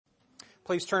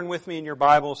Please turn with me in your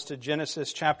Bibles to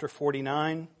Genesis chapter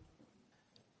 49.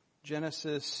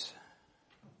 Genesis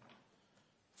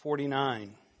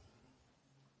 49.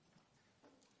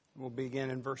 We'll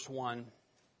begin in verse 1.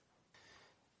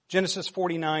 Genesis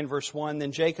 49, verse 1.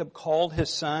 Then Jacob called his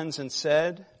sons and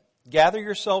said, "Gather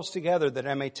yourselves together that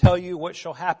I may tell you what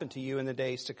shall happen to you in the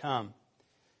days to come.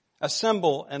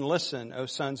 Assemble and listen, O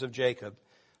sons of Jacob.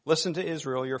 Listen to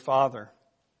Israel, your father.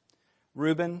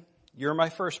 Reuben, you're my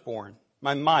firstborn,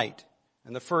 my might,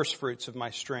 and the firstfruits of my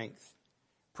strength,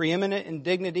 preeminent in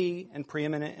dignity and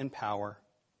preeminent in power,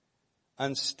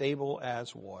 unstable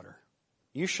as water.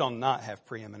 You shall not have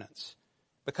preeminence.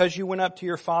 Because you went up to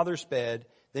your father's bed,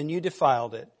 then you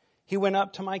defiled it. He went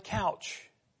up to my couch.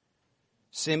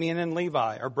 Simeon and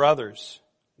Levi are brothers.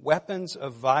 Weapons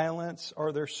of violence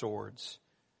are their swords.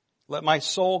 Let my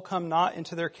soul come not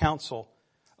into their counsel.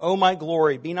 O my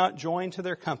glory, be not joined to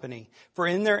their company. For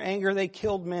in their anger they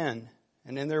killed men,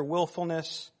 and in their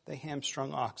willfulness they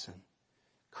hamstrung oxen.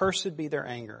 Cursed be their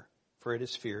anger, for it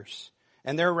is fierce,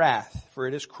 and their wrath, for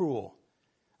it is cruel.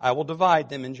 I will divide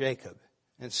them in Jacob,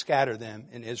 and scatter them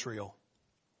in Israel.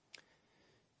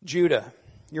 Judah,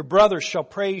 your brothers shall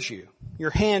praise you.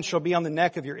 Your hand shall be on the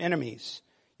neck of your enemies.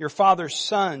 Your father's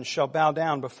sons shall bow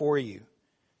down before you.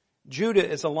 Judah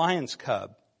is a lion's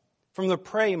cub. From the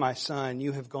prey, my son,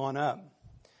 you have gone up.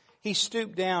 He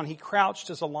stooped down, he crouched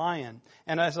as a lion,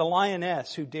 and as a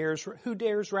lioness, who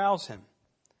dares rouse him?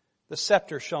 The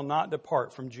scepter shall not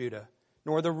depart from Judah,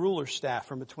 nor the ruler's staff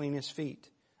from between his feet,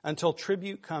 until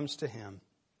tribute comes to him.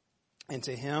 And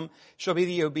to him shall be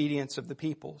the obedience of the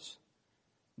peoples.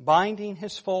 Binding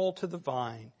his foal to the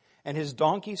vine, and his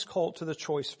donkey's colt to the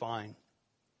choice vine.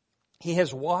 He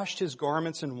has washed his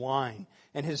garments in wine,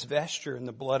 and his vesture in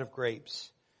the blood of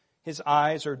grapes. His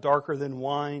eyes are darker than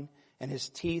wine, and his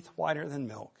teeth whiter than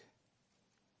milk.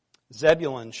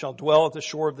 Zebulun shall dwell at the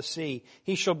shore of the sea.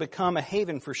 He shall become a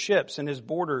haven for ships, and his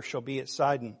border shall be at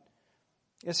Sidon.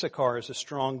 Issachar is a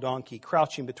strong donkey,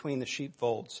 crouching between the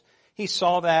sheepfolds. He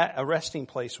saw that a resting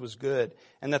place was good,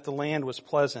 and that the land was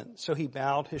pleasant. So he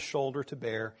bowed his shoulder to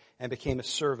bear, and became a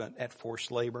servant at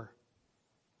forced labor.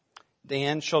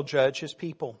 Dan shall judge his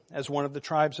people as one of the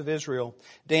tribes of Israel.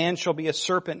 Dan shall be a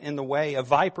serpent in the way, a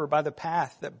viper by the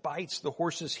path that bites the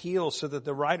horse's heel so that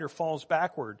the rider falls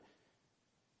backward.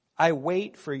 I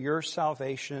wait for your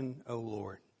salvation, O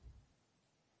Lord.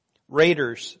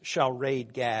 Raiders shall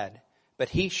raid Gad, but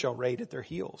he shall raid at their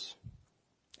heels.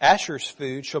 Asher's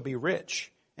food shall be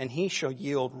rich, and he shall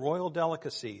yield royal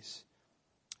delicacies.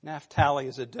 Naphtali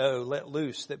is a doe let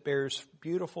loose that bears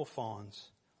beautiful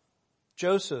fawns.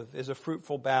 Joseph is a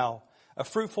fruitful bough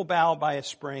by a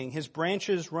spring. His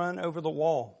branches run over the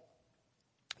wall.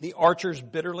 The archers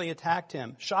bitterly attacked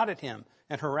him, shot at him,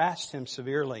 and harassed him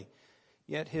severely.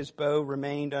 Yet his bow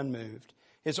remained unmoved.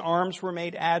 His arms were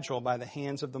made agile by the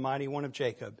hands of the mighty one of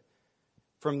Jacob.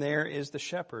 From there is the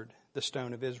shepherd, the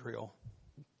stone of Israel.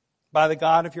 By the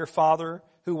God of your father,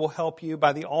 who will help you,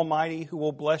 by the Almighty, who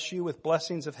will bless you with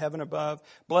blessings of heaven above,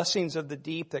 blessings of the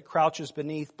deep that crouches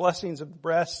beneath, blessings of the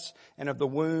breasts and of the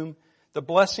womb. The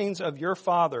blessings of your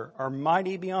father are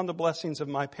mighty beyond the blessings of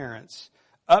my parents,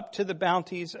 up to the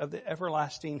bounties of the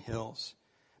everlasting hills.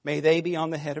 May they be on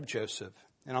the head of Joseph,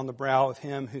 and on the brow of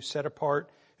him who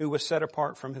was set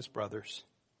apart from his brothers.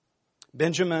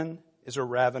 Benjamin is a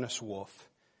ravenous wolf,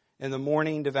 in the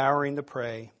morning devouring the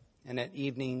prey, and at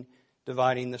evening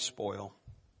dividing the spoil.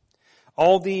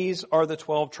 All these are the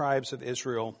 12 tribes of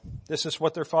Israel. This is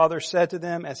what their father said to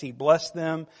them as he blessed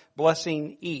them,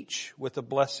 blessing each with a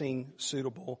blessing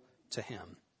suitable to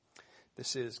him.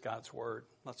 This is God's word.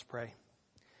 Let's pray.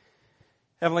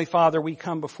 Heavenly Father, we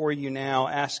come before you now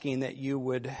asking that you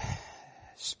would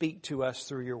speak to us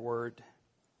through your word.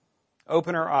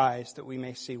 Open our eyes that we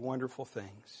may see wonderful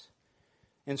things.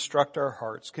 Instruct our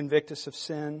hearts. Convict us of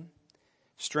sin.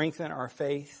 Strengthen our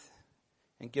faith.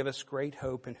 And give us great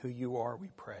hope in who you are, we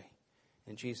pray.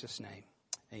 In Jesus' name,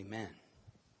 amen.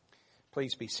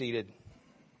 Please be seated.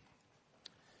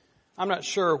 I'm not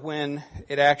sure when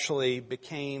it actually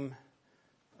became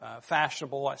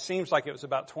fashionable. It seems like it was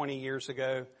about 20 years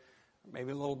ago,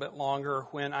 maybe a little bit longer,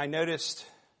 when I noticed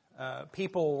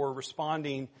people were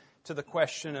responding to the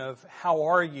question of, how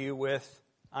are you with,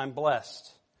 I'm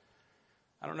blessed?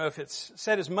 I don't know if it's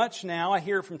said as much now. I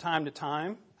hear it from time to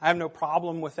time. I have no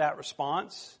problem with that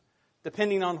response,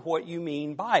 depending on what you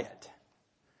mean by it.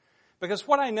 Because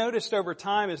what I noticed over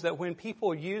time is that when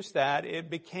people used that, it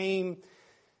became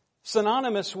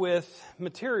synonymous with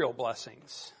material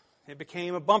blessings. It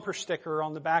became a bumper sticker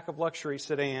on the back of luxury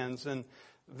sedans and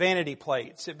vanity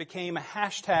plates. It became a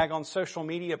hashtag on social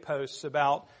media posts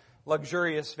about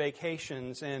luxurious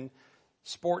vacations and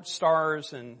sports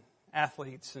stars and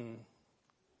athletes and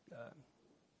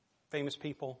famous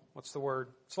people, what's the word?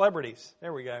 Celebrities,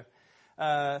 there we go,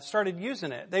 started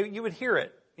using it. You would hear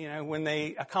it, when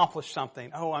they accomplished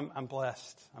something. Oh, I'm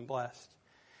blessed. I'm blessed.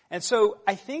 And so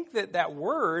I think that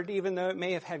word, even though it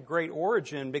may have had great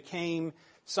origin, became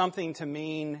something to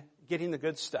mean getting the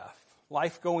good stuff,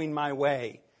 life going my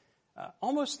way.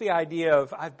 Almost the idea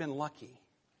of I've been lucky,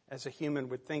 as a human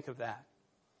would think of that.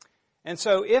 And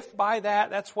so if by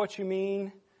that's what you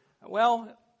mean,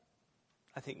 well,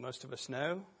 I think most of us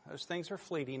know those things are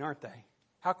fleeting, aren't they?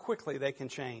 How quickly they can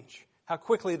change, how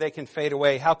quickly they can fade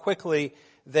away, how quickly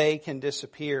they can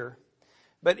disappear.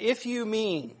 But if you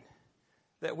mean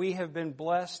that we have been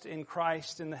blessed in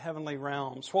Christ in the heavenly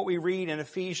realms, what we read in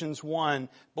Ephesians 1,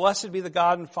 blessed be the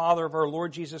God and Father of our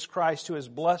Lord Jesus Christ, who has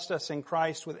blessed us in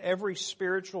Christ with every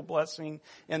spiritual blessing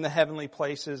in the heavenly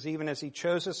places, even as He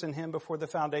chose us in Him before the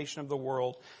foundation of the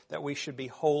world, that we should be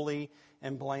holy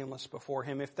and blameless before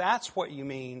Him. If that's what you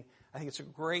mean, I think it's a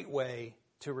great way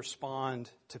to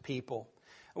respond to people.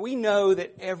 We know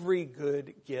that every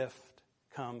good gift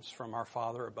comes from our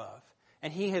Father above.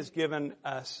 And He has given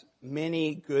us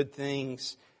many good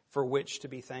things for which to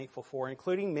be thankful for,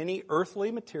 including many earthly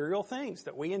material things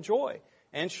that we enjoy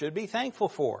and should be thankful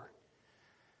for.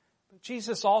 But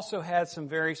Jesus also had some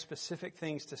very specific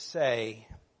things to say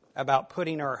about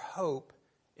putting our hope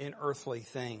in earthly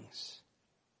things.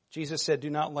 Jesus said, "Do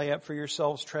not lay up for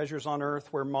yourselves treasures on earth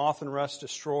where moth and rust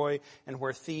destroy and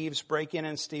where thieves break in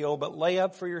and steal, but lay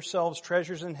up for yourselves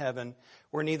treasures in heaven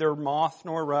where neither moth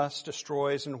nor rust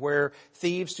destroys and where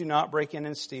thieves do not break in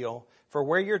and steal. For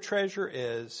where your treasure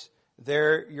is,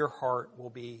 there your heart will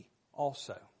be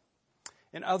also."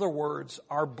 In other words,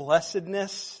 our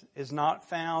blessedness is not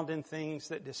found in things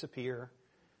that disappear,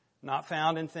 not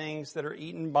found in things that are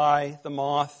eaten by the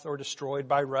moth or destroyed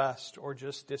by rust or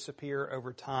just disappear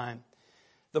over time.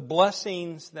 The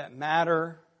blessings that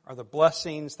matter are the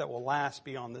blessings that will last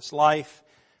beyond this life,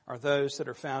 are those that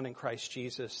are found in Christ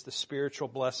Jesus, the spiritual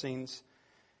blessings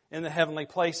in the heavenly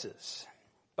places.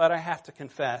 But I have to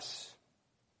confess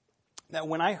that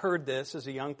when I heard this as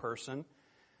a young person,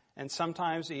 and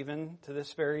sometimes even to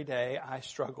this very day, I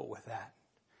struggle with that.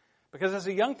 Because as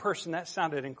a young person, that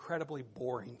sounded incredibly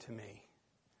boring to me.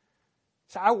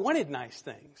 So I wanted nice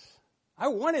things. I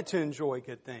wanted to enjoy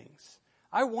good things.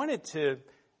 I wanted to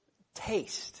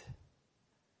taste.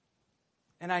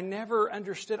 And I never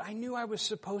understood. I knew I was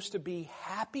supposed to be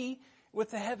happy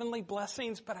with the heavenly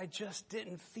blessings, but I just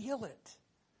didn't feel it.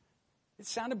 It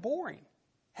sounded boring.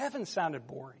 Heaven sounded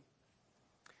boring.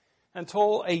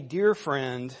 Until a dear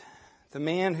friend, the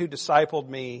man who discipled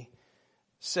me,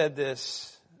 said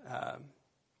this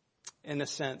in a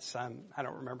sense, I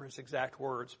don't remember his exact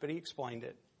words, but he explained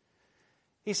it.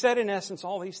 He said, in essence,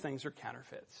 all these things are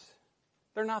counterfeits.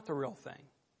 They're not the real thing.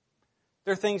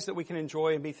 They're things that we can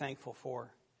enjoy and be thankful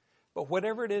for. But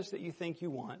whatever it is that you think you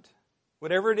want,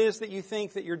 whatever it is that you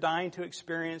think that you're dying to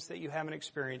experience that you haven't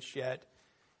experienced yet,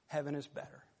 heaven is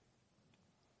better.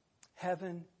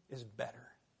 Heaven is better.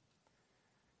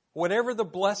 Whatever the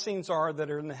blessings are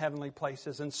that are in the heavenly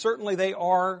places, and certainly they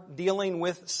are dealing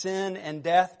with sin and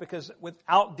death, because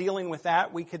without dealing with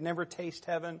that, we could never taste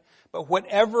heaven. But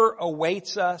whatever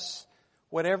awaits us,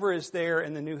 whatever is there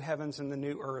in the new heavens and the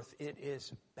new earth, it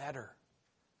is better.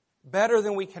 Better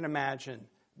than we can imagine.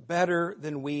 Better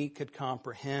than we could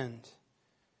comprehend.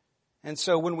 And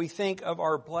so when we think of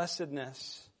our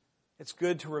blessedness, it's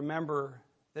good to remember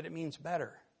that it means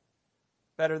better.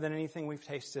 Better than anything we've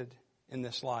tasted in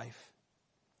this life.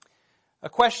 A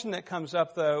question that comes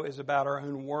up, though, is about our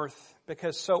own worth,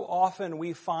 because so often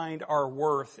we find our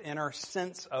worth in our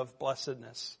sense of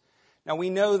blessedness. Now, we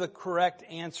know the correct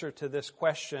answer to this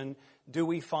question, do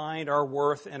we find our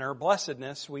worth in our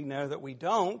blessedness? We know that we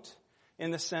don't,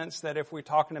 in the sense that if we're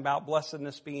talking about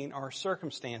blessedness being our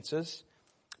circumstances,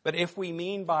 but if we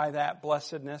mean by that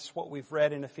blessedness what we've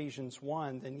read in Ephesians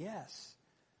 1, then yes,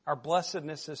 our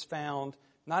blessedness is found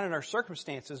not in our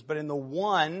circumstances, but in the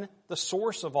one, the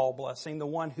source of all blessing, the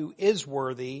one who is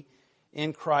worthy,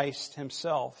 in Christ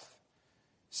Himself.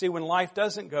 See, when life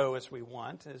doesn't go as we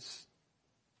want, as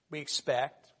we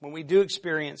expect, when we do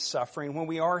experience suffering, when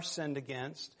we are sinned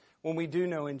against, when we do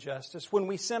know injustice, when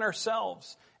we sin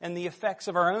ourselves and the effects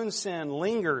of our own sin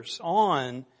lingers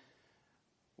on,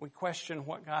 we question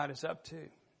what God is up to.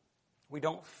 We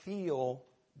don't feel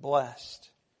blessed.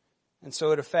 And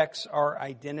so it affects our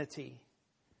identity.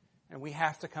 And we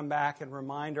have to come back and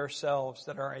remind ourselves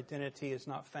that our identity is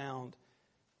not found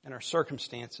in our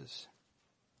circumstances.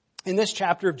 In this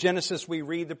chapter of Genesis, we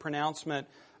read the pronouncement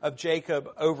of Jacob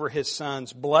over his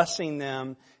sons, blessing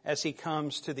them as he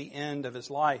comes to the end of his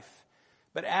life.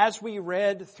 But as we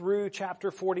read through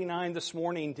chapter 49 this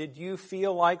morning, did you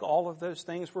feel like all of those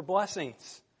things were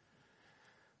blessings?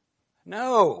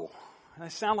 No. They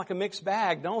sound like a mixed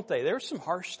bag, don't they? There's some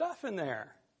harsh stuff in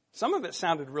there. Some of it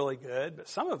sounded really good, but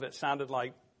some of it sounded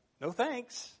like, no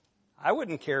thanks. I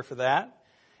wouldn't care for that.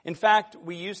 In fact,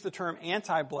 we use the term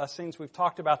anti-blessings. We've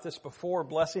talked about this before,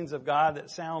 blessings of God that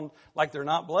sound like they're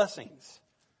not blessings.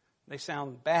 They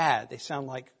sound bad. They sound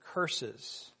like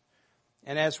curses.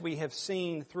 And as we have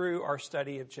seen through our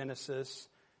study of Genesis,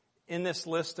 in this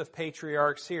list of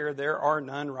patriarchs here, there are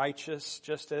none righteous,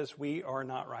 just as we are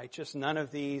not righteous. None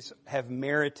of these have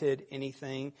merited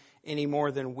anything any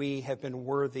more than we have been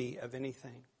worthy of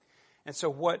anything. And so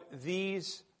what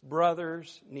these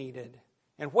brothers needed,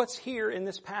 and what's here in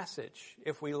this passage,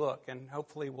 if we look, and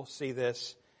hopefully we'll see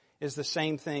this, is the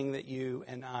same thing that you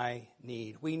and I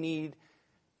need. We need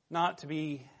not to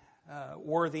be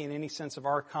worthy in any sense of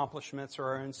our accomplishments or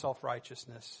our own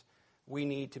self-righteousness. We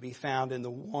need to be found in the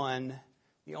one,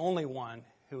 the only one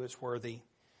who is worthy,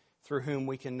 through whom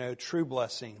we can know true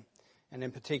blessing, and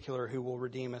in particular who will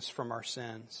redeem us from our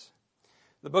sins.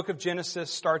 The book of Genesis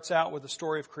starts out with the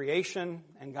story of creation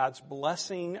and God's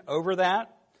blessing over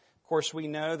that. Of course, we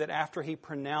know that after he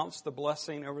pronounced the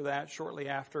blessing over that, shortly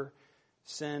after,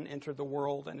 sin entered the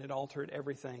world and it altered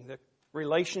everything. The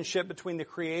relationship between the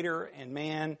Creator and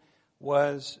man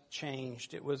was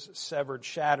changed. It was severed,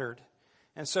 shattered.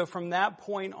 And so from that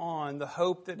point on, the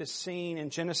hope that is seen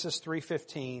in Genesis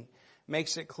 3:15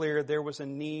 makes it clear there was a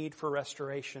need for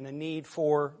restoration, a need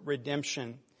for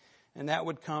redemption. And that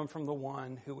would come from the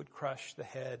one who would crush the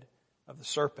head of the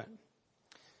serpent.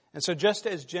 And so just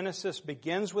as Genesis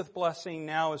begins with blessing,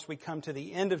 now as we come to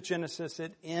the end of Genesis,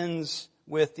 it ends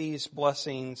with these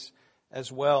blessings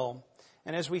as well.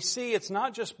 And as we see, it's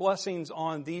not just blessings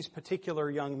on these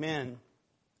particular young men,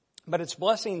 but it's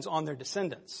blessings on their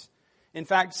descendants. In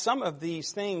fact, some of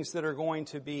these things that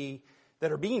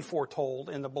are being foretold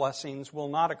in the blessings will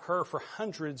not occur for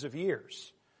hundreds of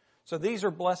years. So these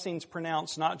are blessings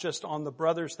pronounced not just on the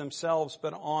brothers themselves,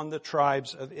 but on the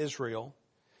tribes of Israel.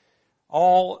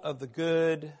 All of the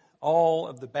good, all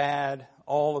of the bad,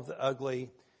 all of the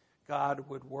ugly, God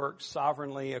would work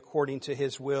sovereignly according to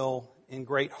his will in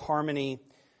great harmony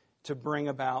to bring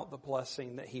about the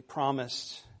blessing that he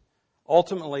promised,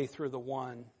 ultimately through the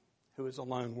one who is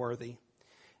alone worthy.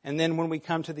 And then when we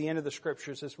come to the end of the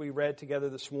Scriptures, as we read together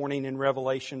this morning in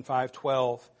Revelation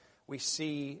 5:12, we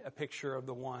see a picture of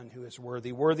the one who is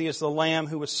worthy. Worthy is the Lamb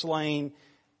who was slain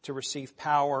to receive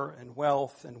power and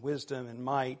wealth and wisdom and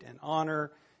might and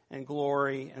honor and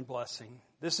glory and blessing.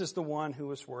 This is the one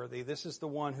who is worthy. This is the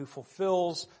one who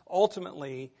fulfills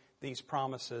ultimately these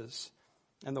promises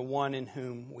and the one in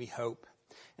whom we hope.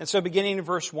 And so beginning in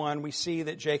verse 1, we see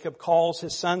that Jacob calls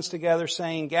his sons together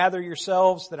saying, "Gather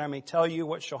yourselves that I may tell you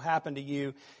what shall happen to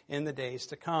you in the days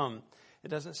to come." It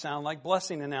doesn't sound like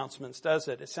blessing announcements, does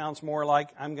it? It sounds more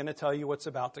like, I'm going to tell you what's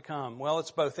about to come. Well,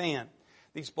 it's both and.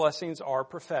 These blessings are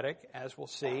prophetic, as we'll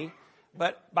see.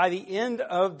 But by the end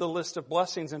of the list of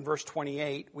blessings in verse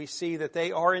 28, we see that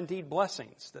they are indeed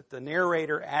blessings, that the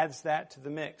narrator adds that to the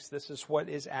mix. This is what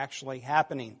is actually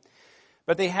happening.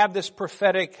 But they have this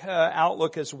prophetic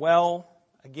outlook as well.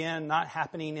 Again, not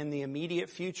happening in the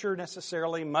immediate future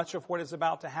necessarily. Much of what is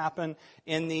about to happen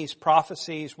in these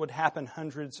prophecies would happen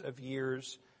hundreds of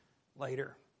years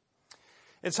later.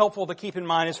 It's helpful to keep in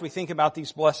mind as we think about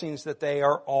these blessings that they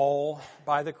are all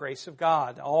by the grace of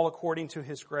God, all according to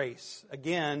His grace.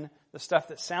 Again, the stuff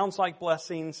that sounds like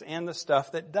blessings and the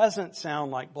stuff that doesn't sound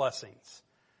like blessings.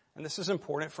 And this is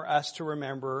important for us to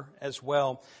remember as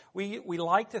well. We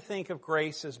like to think of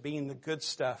grace as being the good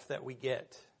stuff that we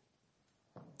get.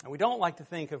 And we don't like to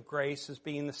think of grace as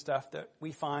being the stuff that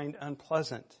we find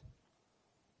unpleasant.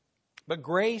 But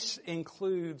grace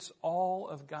includes all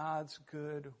of God's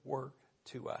good work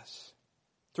to us.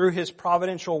 Through His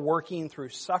providential working through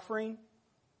suffering,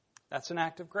 that's an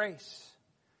act of grace.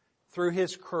 Through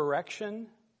His correction,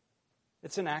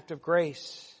 it's an act of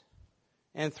grace.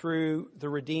 And through the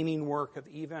redeeming work of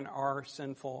even our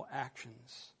sinful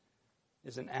actions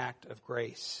is an act of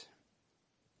grace.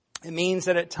 It means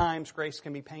that at times grace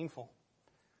can be painful.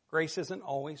 Grace isn't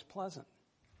always pleasant.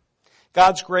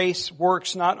 God's grace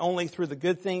works not only through the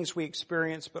good things we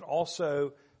experience, but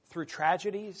also through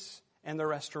tragedies and the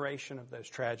restoration of those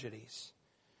tragedies.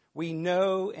 We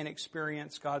know and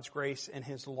experience God's grace in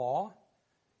His law.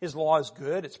 His law is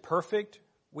good, it's perfect.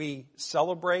 We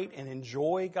celebrate and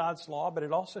enjoy God's law, but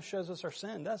it also shows us our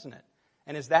sin, doesn't it?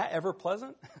 And is that ever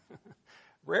pleasant?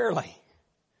 Rarely.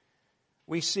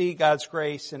 We see God's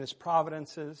grace in His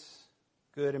providences,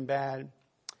 good and bad.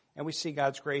 And we see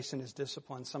God's grace and His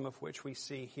discipline, some of which we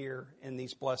see here in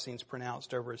these blessings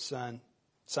pronounced over His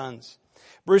sons.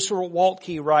 Bruce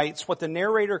Waltke writes, what the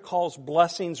narrator calls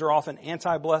blessings are often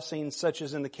anti-blessings, such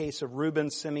as in the case of Reuben,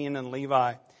 Simeon, and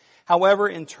Levi. However,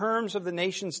 in terms of the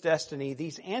nation's destiny,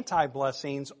 these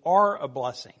anti-blessings are a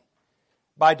blessing.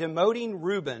 By demoting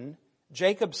Reuben,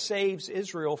 Jacob saves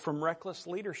Israel from reckless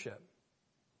leadership.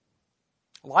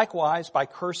 Likewise, by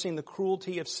cursing the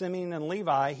cruelty of Simeon and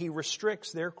Levi, he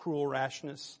restricts their cruel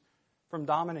rashness from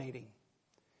dominating.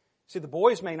 See, the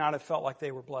boys may not have felt like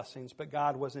they were blessings, but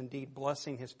God was indeed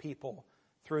blessing His people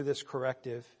through this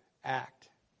corrective act.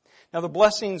 Now, the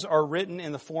blessings are written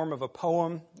in the form of a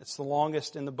poem. It's the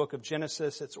longest in the book of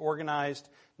Genesis. It's organized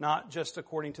not just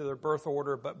according to their birth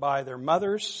order, but by their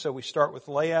mothers. So we start with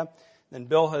Leah, then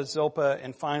Bilhah, Zilpah,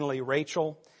 and finally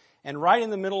Rachel. And right in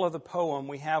the middle of the poem,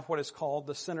 we have what is called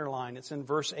the center line. It's in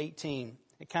verse 18.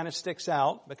 It kind of sticks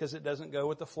out because it doesn't go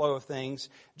with the flow of things.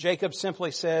 Jacob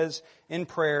simply says in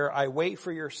prayer, I wait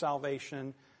for your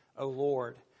salvation, O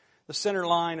Lord. The center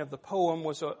line of the poem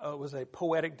was a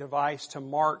poetic device to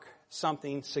mark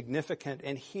something significant.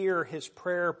 And here his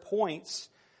prayer points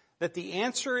that the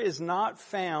answer is not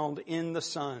found in the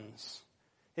sons.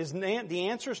 The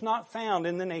answer is not found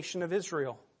in the nation of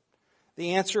Israel.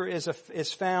 The answer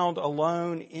is found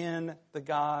alone in the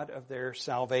God of their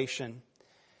salvation.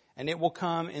 And it will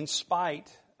come in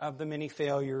spite of the many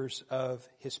failures of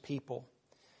His people.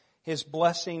 His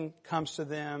blessing comes to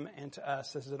them and to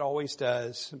us, as it always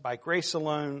does, by grace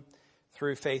alone,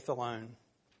 through faith alone.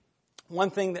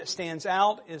 One thing that stands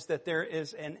out is that there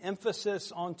is an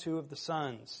emphasis on two of the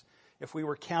sons. If we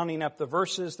were counting up the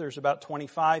verses, there's about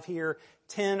 25 here.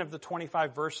 10 of the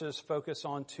 25 verses focus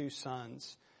on two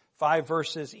sons. 5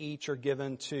 verses each are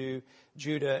given to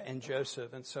Judah and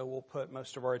Joseph, and so we'll put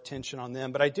most of our attention on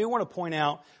them. But I do want to point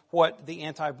out what the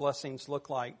anti-blessings look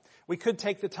like. We could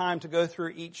take the time to go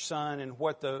through each son and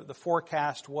what the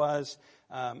forecast was.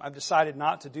 I've decided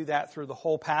not to do that through the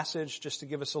whole passage, just to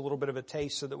give us a little bit of a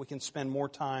taste so that we can spend more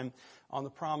time on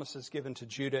the promises given to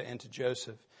Judah and to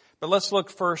Joseph. But let's look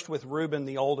first with Reuben,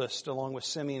 the oldest, along with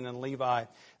Simeon and Levi.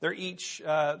 They're each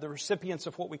the recipients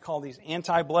of what we call these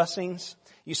anti-blessings.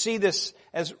 You see this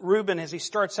as Reuben, as he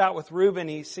starts out with Reuben,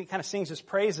 he kind of sings his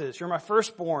praises. You're my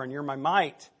firstborn, you're my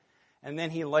might. And then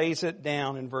he lays it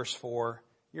down in verse 4.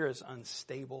 You're as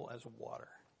unstable as water.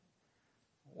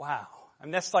 Wow. I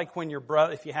mean, that's like when your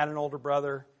brother, if you had an older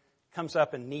brother, comes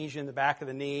up and knees you in the back of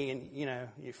the knee and,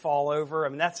 you fall over. I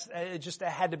mean, it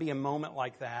had to be a moment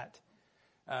like that.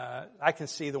 I can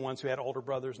see the ones who had older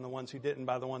brothers and the ones who didn't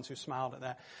by the ones who smiled at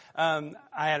that.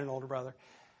 I had an older brother.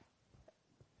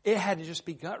 It had to just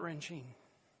be gut-wrenching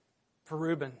for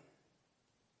Reuben.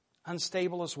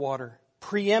 Unstable as water.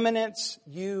 Preeminence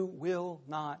you will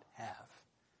not have.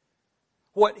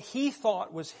 What he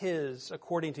thought was his,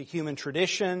 according to human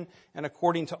tradition and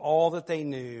according to all that they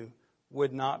knew,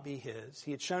 would not be his.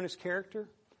 He had shown his character,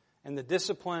 and the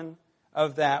discipline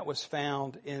of that was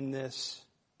found in this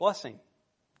blessing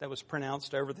that was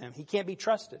pronounced over them. He can't be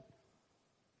trusted.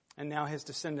 And now his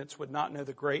descendants would not know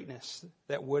the greatness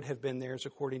that would have been theirs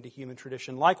according to human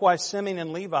tradition. Likewise, Simeon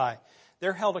and Levi,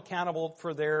 they're held accountable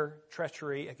for their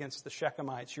treachery against the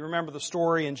Shechemites. You remember the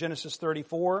story in Genesis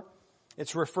 34?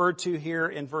 It's referred to here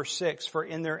in verse 6. For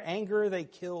in their anger they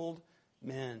killed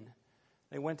men.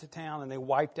 They went to town and they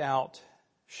wiped out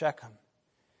Shechem.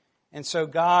 And so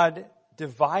God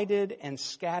divided and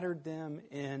scattered them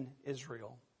in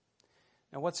Israel.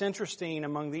 Now what's interesting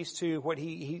among these two, what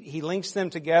he links them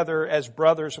together as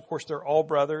brothers. Of course, they're all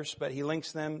brothers, but he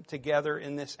links them together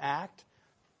in this act.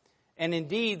 And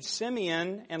indeed,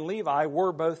 Simeon and Levi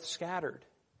were both scattered.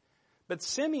 But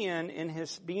Simeon, in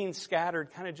his being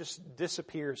scattered, kind of just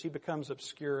disappears. He becomes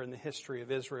obscure in the history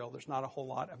of Israel. There's not a whole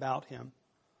lot about him.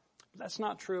 But that's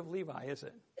not true of Levi, is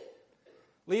it?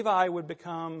 Levi would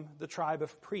become the tribe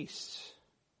of priests.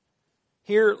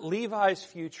 Here, Levi's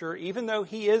future, even though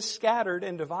he is scattered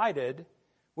and divided,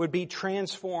 would be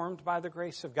transformed by the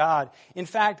grace of God. In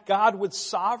fact, God would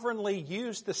sovereignly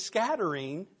use the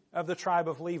scattering of the tribe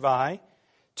of Levi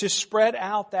to spread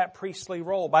out that priestly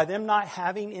role. By them not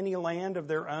having any land of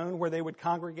their own where they would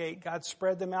congregate, God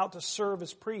spread them out to serve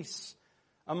as priests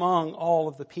among all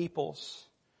of the peoples.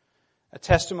 A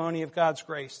testimony of God's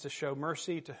grace to show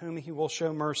mercy to whom He will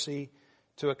show mercy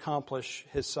to accomplish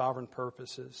His sovereign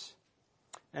purposes.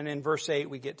 And in verse 8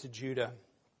 we get to Judah.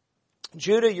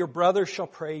 Judah, your brothers shall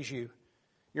praise you.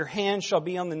 Your hand shall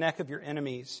be on the neck of your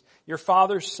enemies. Your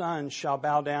father's sons shall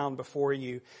bow down before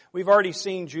you. We've already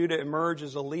seen Judah emerge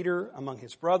as a leader among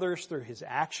his brothers through his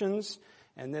actions,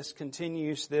 and this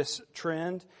continues this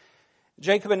trend.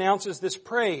 Jacob announces this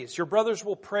praise. Your brothers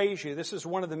will praise you. This is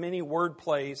one of the many word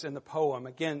plays in the poem.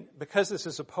 Again, because this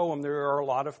is a poem, there are a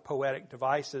lot of poetic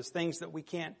devices, things that we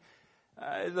can't,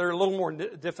 they're a little more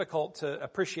difficult to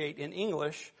appreciate in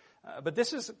English. But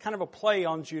this is kind of a play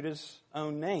on Judah's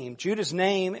own name. Judah's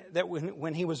name, that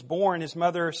when he was born, his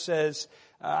mother says,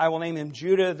 I will name him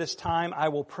Judah. This time I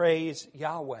will praise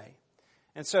Yahweh.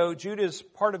 And so Judah's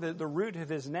part of the root of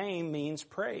his name means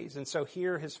praise. And so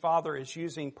here his father is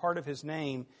using part of his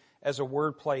name as a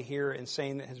word play here and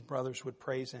saying that his brothers would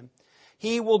praise him.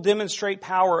 He will demonstrate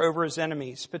power over his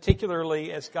enemies,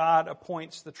 particularly as God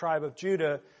appoints the tribe of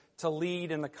Judah to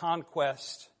lead in the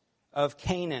conquest of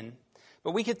Canaan.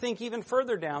 But we could think even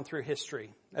further down through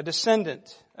history. A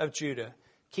descendant of Judah,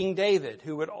 King David,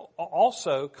 who would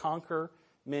also conquer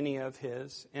many of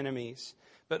his enemies.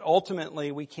 But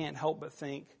ultimately, we can't help but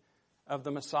think of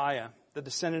the Messiah, the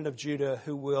descendant of Judah,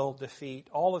 who will defeat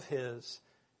all of his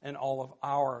and all of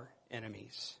our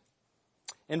enemies.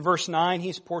 In verse 9,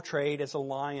 he's portrayed as a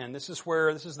lion. This is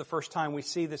the first time we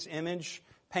see this image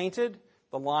painted,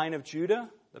 the Lion of Judah,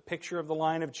 the picture of the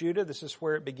Lion of Judah. This is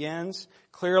where it begins.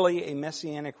 Clearly a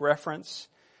messianic reference,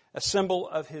 a symbol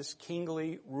of his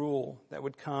kingly rule that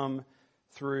would come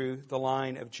through the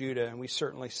line of Judah, and we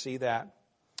certainly see that.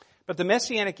 But the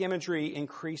messianic imagery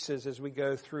increases as we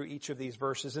go through each of these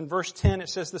verses. In verse 10 it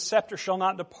says, the scepter shall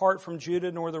not depart from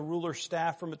Judah, nor the ruler's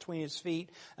staff from between his feet,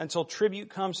 until tribute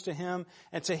comes to him,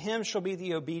 and to him shall be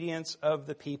the obedience of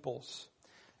the peoples.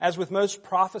 As with most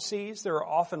prophecies, there are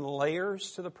often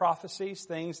layers to the prophecies,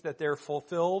 things that they're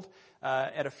fulfilled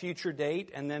at a future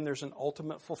date, and then there's an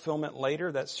ultimate fulfillment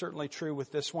later. That's certainly true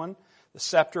with this one. The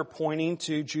scepter pointing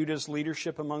to Judah's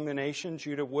leadership among the nations.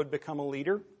 Judah would become a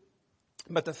leader.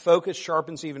 But the focus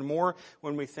sharpens even more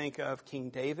when we think of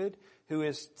King David, who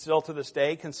is still to this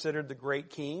day considered the great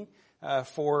king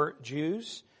for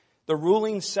Jews. The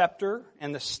ruling scepter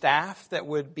and the staff that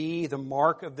would be the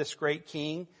mark of this great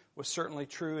king was certainly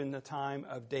true in the time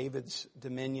of David's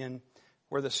dominion,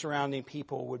 where the surrounding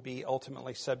people would be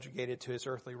ultimately subjugated to his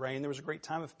earthly reign. There was a great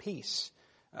time of peace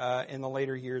in the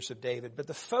later years of David. But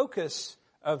the focus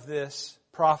of this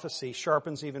prophecy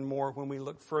sharpens even more when we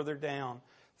look further down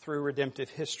through redemptive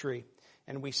history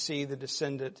and we see the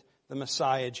descendant, the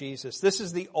Messiah, Jesus. This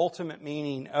is the ultimate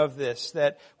meaning of this,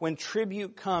 that when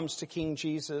tribute comes to King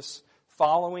Jesus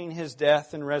following his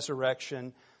death and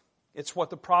resurrection, it's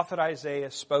what the prophet Isaiah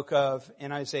spoke of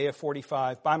in Isaiah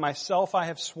 45. By myself I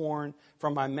have sworn,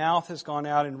 from my mouth has gone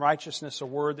out in righteousness a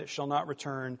word that shall not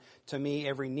return to me.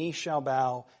 Every knee shall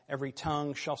bow, every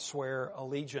tongue shall swear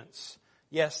allegiance.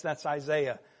 Yes, that's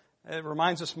Isaiah. It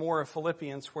reminds us more of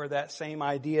Philippians, where that same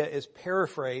idea is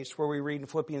paraphrased, where we read in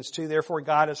Philippians 2, therefore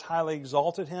God has highly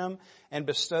exalted him and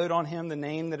bestowed on him the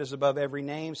name that is above every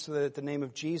name, so that at the name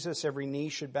of Jesus every knee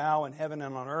should bow in heaven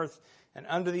and on earth and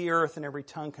under the earth, and every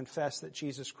tongue confess that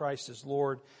Jesus Christ is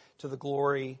Lord, to the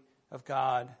glory of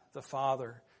God the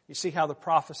Father. You see how the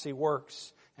prophecy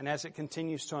works. And as it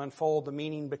continues to unfold, the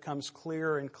meaning becomes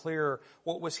clearer and clearer.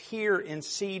 What was here in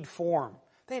seed form,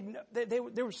 I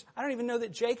don't even know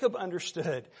that Jacob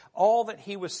understood all that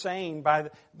he was saying by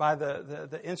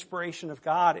the inspiration of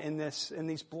God in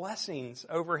these blessings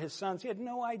over his sons. He had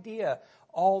no idea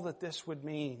all that this would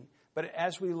mean. But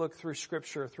as we look through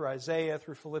Scripture, through Isaiah,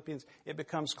 through Philippians, it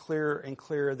becomes clearer and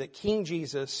clearer that King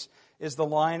Jesus is the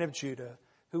Lion of Judah,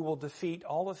 who will defeat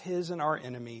all of his and our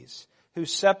enemies,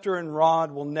 whose scepter and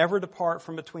rod will never depart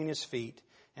from between his feet,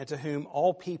 and to whom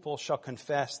all people shall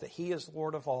confess that he is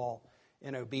Lord of all,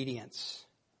 in obedience.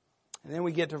 And then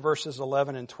we get to verses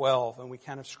 11 and 12, and we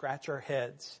kind of scratch our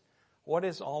heads. What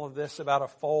is all of this about a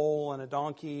foal and a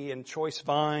donkey and choice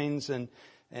vines and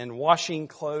washing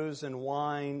clothes and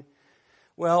wine?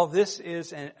 Well, this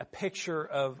is a picture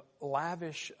of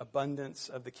lavish abundance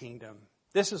of the kingdom.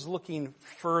 This is looking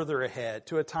further ahead,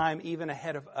 to a time even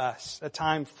ahead of us, a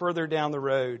time further down the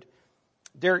road.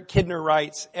 Derek Kidner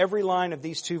writes, every line of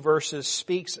these two verses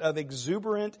speaks of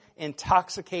exuberant,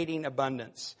 intoxicating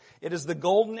abundance. It is the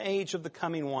golden age of the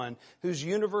coming one, whose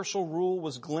universal rule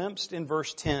was glimpsed in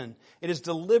verse 10. It is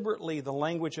deliberately the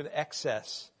language of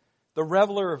excess. The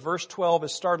reveler of verse 12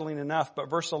 is startling enough, but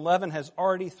verse 11 has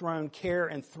already thrown care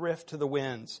and thrift to the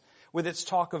winds, with its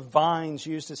talk of vines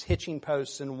used as hitching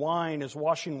posts and wine as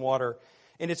washing water.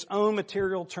 In its own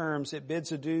material terms, it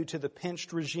bids adieu to the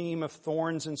pinched regime of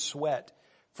thorns and sweat,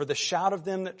 for the shout of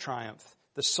them that triumph,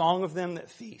 the song of them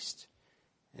that feast.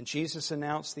 And Jesus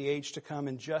announced the age to come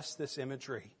in just this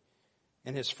imagery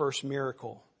in his first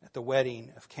miracle at the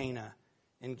wedding of Cana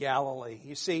in Galilee.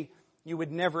 You see, you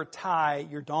would never tie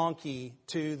your donkey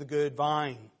to the good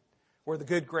vine where the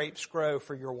good grapes grow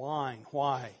for your wine.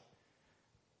 Why?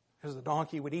 because the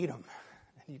donkey would eat them,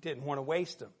 and you didn't want to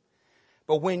waste them.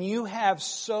 But when you have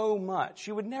so much,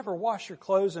 you would never wash your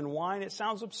clothes in wine. It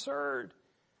sounds absurd.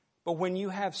 But when you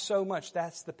have so much,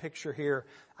 that's the picture here.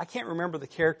 I can't remember the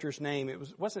character's name.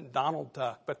 It wasn't Donald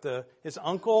Duck, but his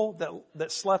uncle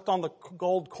that slept on the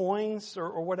gold coins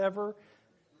or whatever.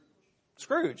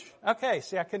 Scrooge. Okay,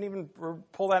 see, I couldn't even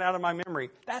pull that out of my memory.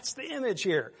 That's the image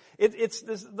here. It's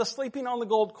the sleeping on the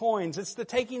gold coins. It's the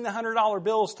taking the $100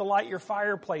 bills to light your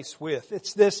fireplace with.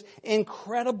 It's this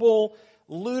incredible,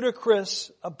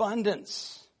 ludicrous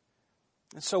abundance.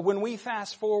 And so when we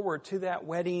fast forward to that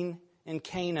wedding in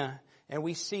Cana, and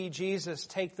we see Jesus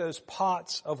take those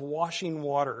pots of washing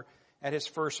water at his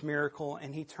first miracle,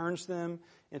 and he turns them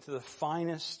into the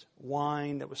finest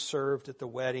wine that was served at the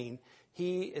wedding.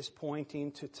 He is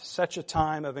pointing to such a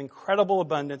time of incredible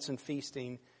abundance and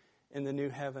feasting in the new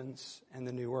heavens and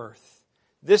the new earth.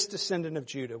 This descendant of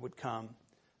Judah would come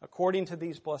according to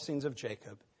these blessings of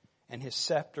Jacob, and his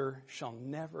scepter shall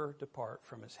never depart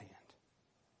from his hand.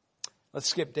 Let's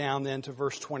skip down then to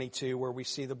verse 22, where we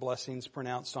see the blessings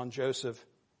pronounced on Joseph.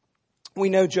 We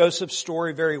know Joseph's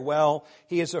story very well.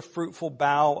 He is a fruitful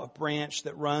bough, a branch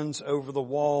that runs over the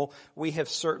wall. We have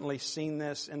certainly seen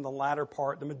this in the latter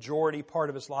part, the majority part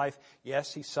of his life.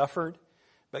 Yes, he suffered,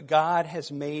 but God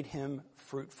has made him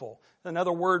fruitful.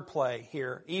 Another word play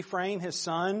here. Ephraim, his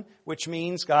son, which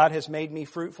means God has made me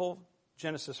fruitful.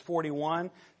 Genesis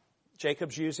 41.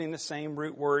 Jacob's using the same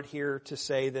root word here to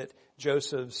say that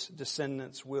Joseph's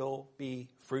descendants will be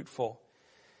fruitful.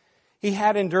 He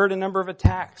had endured a number of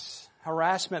attacks,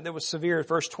 harassment that was severe.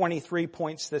 Verse 23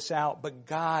 points this out. But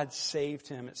God saved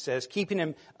him, it says, keeping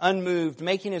him unmoved,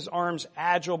 making his arms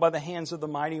agile by the hands of the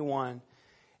Mighty One.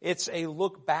 It's a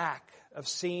look back of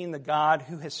seeing the God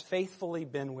who has faithfully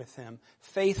been with him,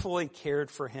 faithfully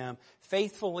cared for him,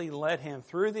 faithfully led him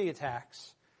through the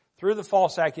attacks, through the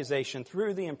false accusation,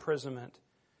 through the imprisonment,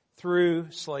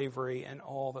 through slavery and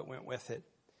all that went with it.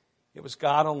 It was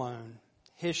God alone,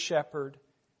 his shepherd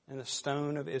and the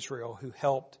stone of Israel, who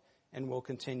helped and will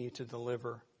continue to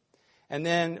deliver. And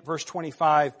then verse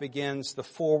 25 begins the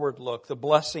forward look, the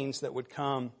blessings that would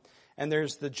come. And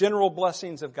there's the general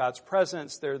blessings of God's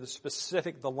presence. There are the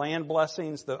specific, the land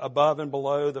blessings, the above and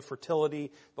below, the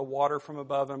fertility, the water from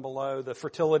above and below, the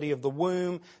fertility of the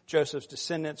womb. Joseph's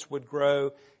descendants would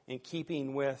grow in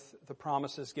keeping with the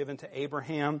promises given to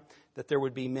Abraham, that there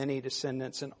would be many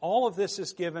descendants. And all of this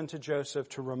is given to Joseph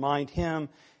to remind him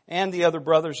and the other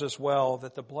brothers as well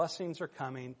that the blessings are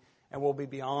coming and will be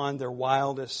beyond their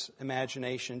wildest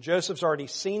imagination. Joseph's already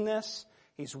seen this.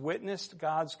 He's witnessed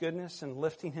God's goodness in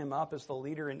lifting him up as the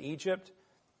leader in Egypt.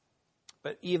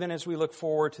 But even as we look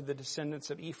forward to the descendants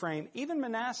of Ephraim, even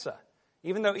Manasseh,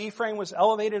 even though Ephraim was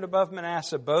elevated above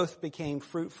Manasseh, both became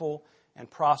fruitful and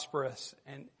prosperous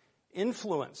and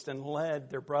influenced and led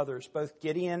their brothers. Both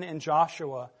Gideon and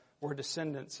Joshua were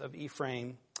descendants of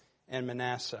Ephraim and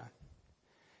Manasseh.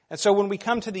 And so when we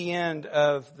come to the end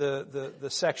of the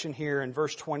section here in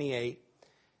verse 28,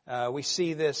 we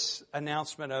see this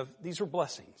announcement of these were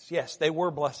blessings. Yes, they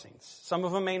were blessings. Some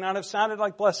of them may not have sounded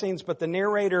like blessings, but the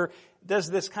narrator does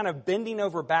this kind of bending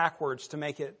over backwards to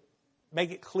make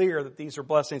it clear that these are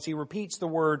blessings. He repeats the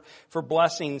word for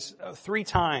blessings 3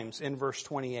 times in verse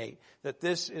 28, that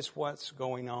this is what's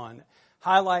going on,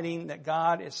 highlighting that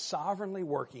God is sovereignly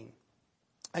working,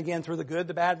 again, through the good,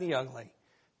 the bad, and the ugly,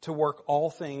 to work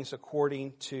all things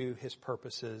according to his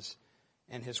purposes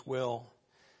and his will.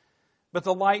 But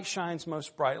the light shines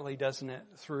most brightly, doesn't it,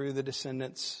 through the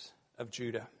descendants of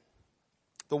Judah,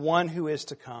 the one who is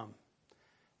to come,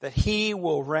 that he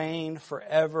will reign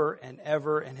forever and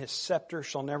ever, and his scepter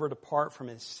shall never depart from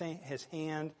his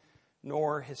hand,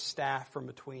 nor his staff from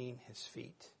between his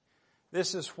feet.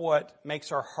 This is what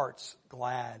makes our hearts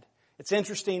glad. It's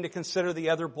interesting to consider the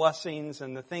other blessings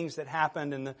and the things that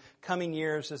happened in the coming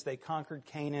years as they conquered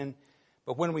Canaan.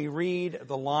 But when we read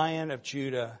the Lion of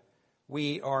Judah,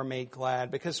 we are made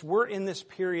glad, because we're in this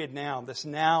period now, this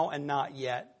now and not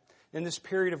yet, in this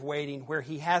period of waiting where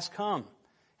he has come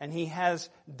and he has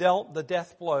dealt the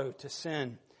death blow to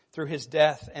sin through his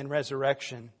death and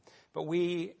resurrection. But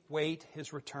we wait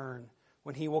his return,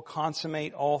 when he will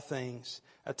consummate all things,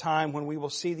 a time when we will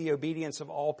see the obedience of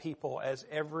all people as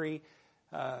everyone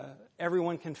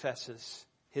confesses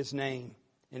his name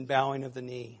in bowing of the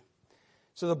knee.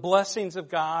 So the blessings of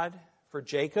God for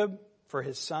Jacob, for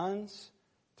his sons,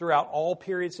 throughout all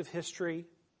periods of history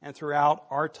and throughout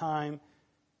our time,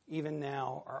 even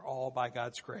now, are all by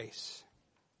God's grace.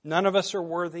 None of us are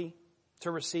worthy to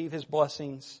receive his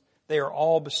blessings. They are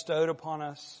all bestowed upon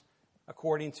us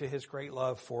according to his great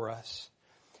love for us.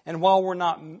 And while we're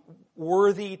not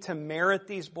worthy to merit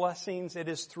these blessings, it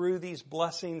is through these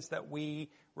blessings that we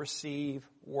receive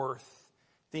worth.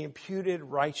 The imputed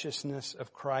righteousness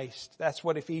of Christ. That's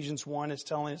what Ephesians 1 is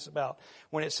telling us about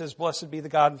when it says, "Blessed be the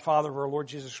God and Father of our Lord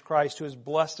Jesus Christ, who has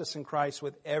blessed us in Christ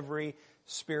with every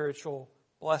spiritual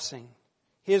blessing."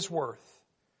 His worth,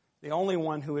 the only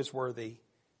one who is worthy,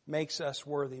 makes us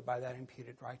worthy by that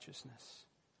imputed righteousness,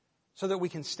 so that we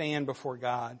can stand before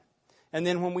God. And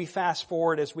then when we fast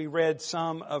forward, as we read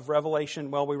some of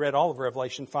Revelation, we read all of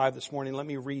Revelation 5 this morning. Let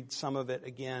me read some of it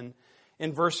again.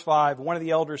 In verse 5, one of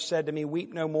the elders said to me,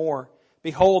 "Weep no more.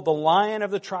 Behold, the Lion of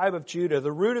the tribe of Judah,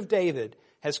 the Root of David,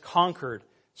 has conquered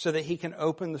so that he can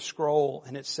open the scroll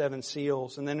and its 7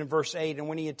 seals." And then in verse 8, "And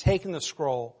when he had taken the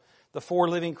scroll, the 4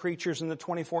 living creatures and the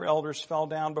 24 elders fell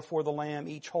down before the Lamb,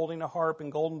 each holding a harp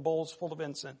and golden bowls full of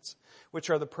incense,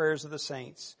 which are the prayers of the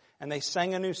saints. And they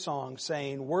sang a new song,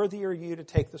 saying, 'Worthy are you to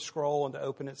take the scroll and to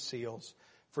open its seals,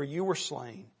 for you were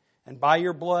slain. And by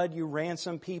your blood you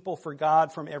ransomed people for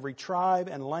God from every tribe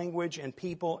and language and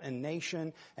people and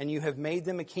nation. And you have made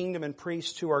them a kingdom and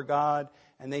priests to our God,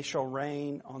 and they shall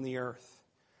reign on the earth.'"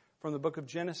 From the book of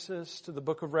Genesis to the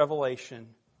book of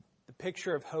Revelation, the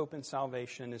picture of hope and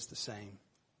salvation is the same.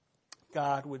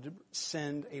 God would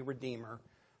send a Redeemer,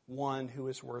 one who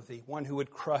is worthy, one who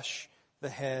would crush the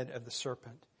head of the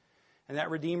serpent. And that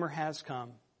Redeemer has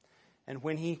come. And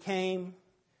when he came,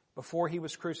 before he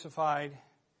was crucified,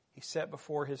 he sat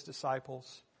before his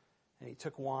disciples, and he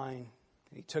took wine,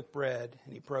 and he took bread,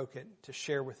 and he broke it to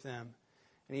share with them.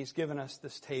 And he's given us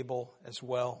this table as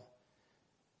well.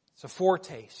 It's a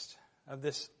foretaste of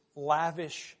this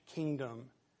lavish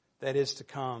kingdom that is to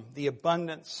come, the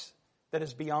abundance that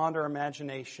is beyond our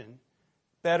imagination,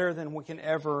 better than we can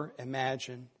ever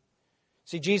imagine.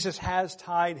 See, Jesus has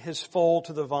tied his foal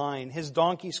to the vine, his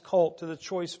donkey's colt to the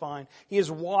choice vine. He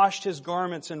has washed his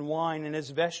garments in wine and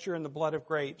his vesture in the blood of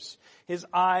grapes. His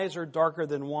eyes are darker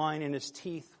than wine and his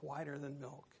teeth whiter than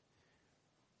milk.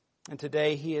 And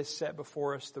today he has set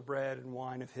before us the bread and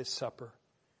wine of his supper.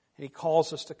 And he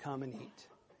calls us to come and eat,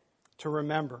 to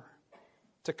remember,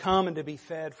 to come and to be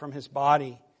fed from his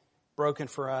body broken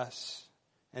for us.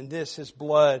 And this is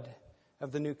blood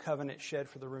of the new covenant shed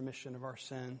for the remission of our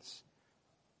sins.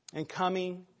 In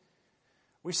coming,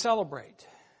 we celebrate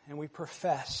and we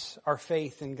profess our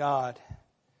faith in God,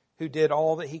 who did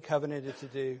all that he covenanted to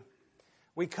do.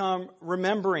 We come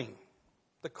remembering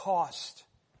the cost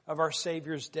of our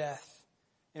Savior's death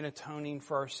in atoning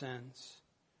for our sins.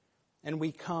 And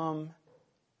we come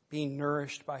being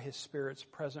nourished by his Spirit's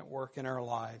present work in our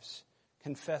lives,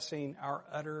 confessing our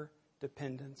utter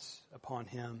dependence upon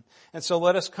him. And so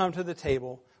let us come to the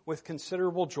table with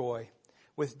considerable joy,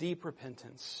 with deep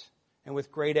repentance, and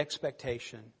with great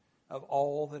expectation of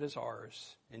all that is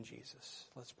ours in Jesus.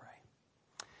 Let's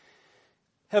pray.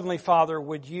 Heavenly Father,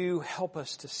 would you help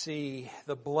us to see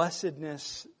the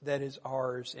blessedness that is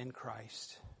ours in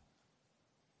Christ?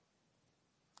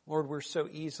 Lord, we're so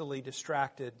easily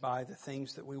distracted by the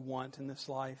things that we want in this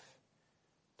life,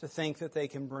 to think that they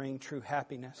can bring true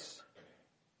happiness,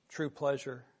 true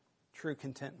pleasure, true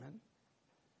contentment.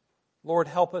 Lord,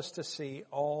 help us to see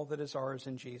all that is ours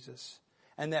in Jesus,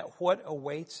 and that what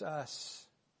awaits us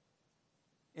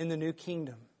in the new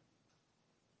kingdom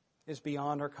is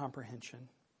beyond our comprehension,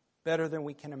 better than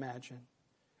we can imagine.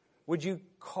 Would you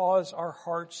cause our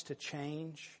hearts to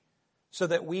change so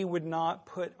that we would not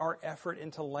put our effort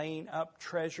into laying up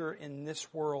treasure in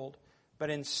this world, but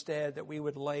instead that we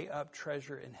would lay up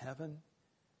treasure in heaven?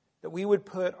 That we would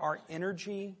put our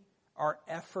energy, our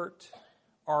effort,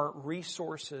 our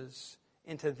resources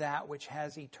into that which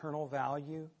has eternal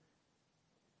value.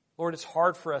 Lord, it's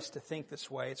hard for us to think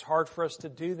this way. It's hard for us to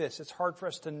do this. It's hard for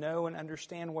us to know and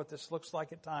understand what this looks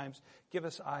like at times. Give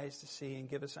us eyes to see and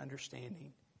give us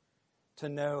understanding to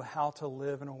know how to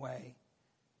live in a way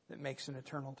that makes an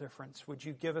eternal difference. Would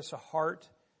you give us a heart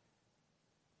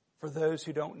for those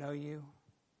who don't know you?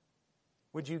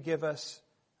 Would you give us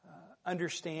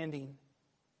understanding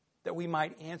that we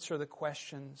might answer the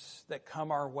questions that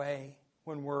come our way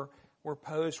when we're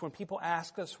posed? When people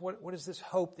ask us, what is this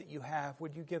hope that you have?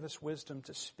 Would you give us wisdom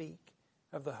to speak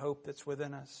of the hope that's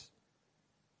within us?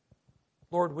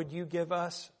 Lord, would you give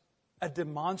us a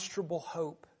demonstrable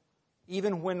hope,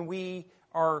 even when we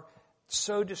are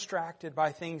so distracted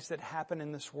by things that happen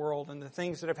in this world and the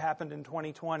things that have happened in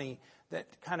 2020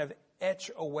 that kind of etch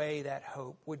away that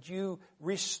hope? Would you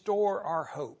restore our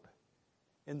hope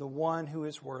in the one who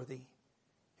is worthy,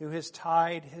 who has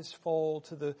tied his foal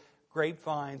to the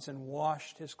grapevines and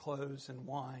washed his clothes in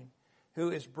wine,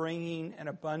 who is bringing an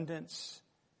abundance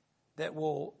that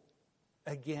will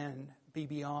again be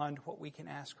beyond what we can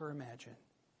ask or imagine?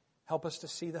 Help us to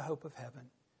see the hope of heaven.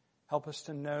 Help us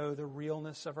to know the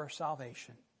realness of our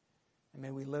salvation. And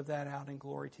may we live that out in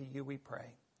glory to you, we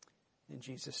pray. In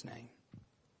Jesus' name,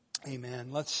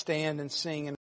 amen. Let's stand and sing.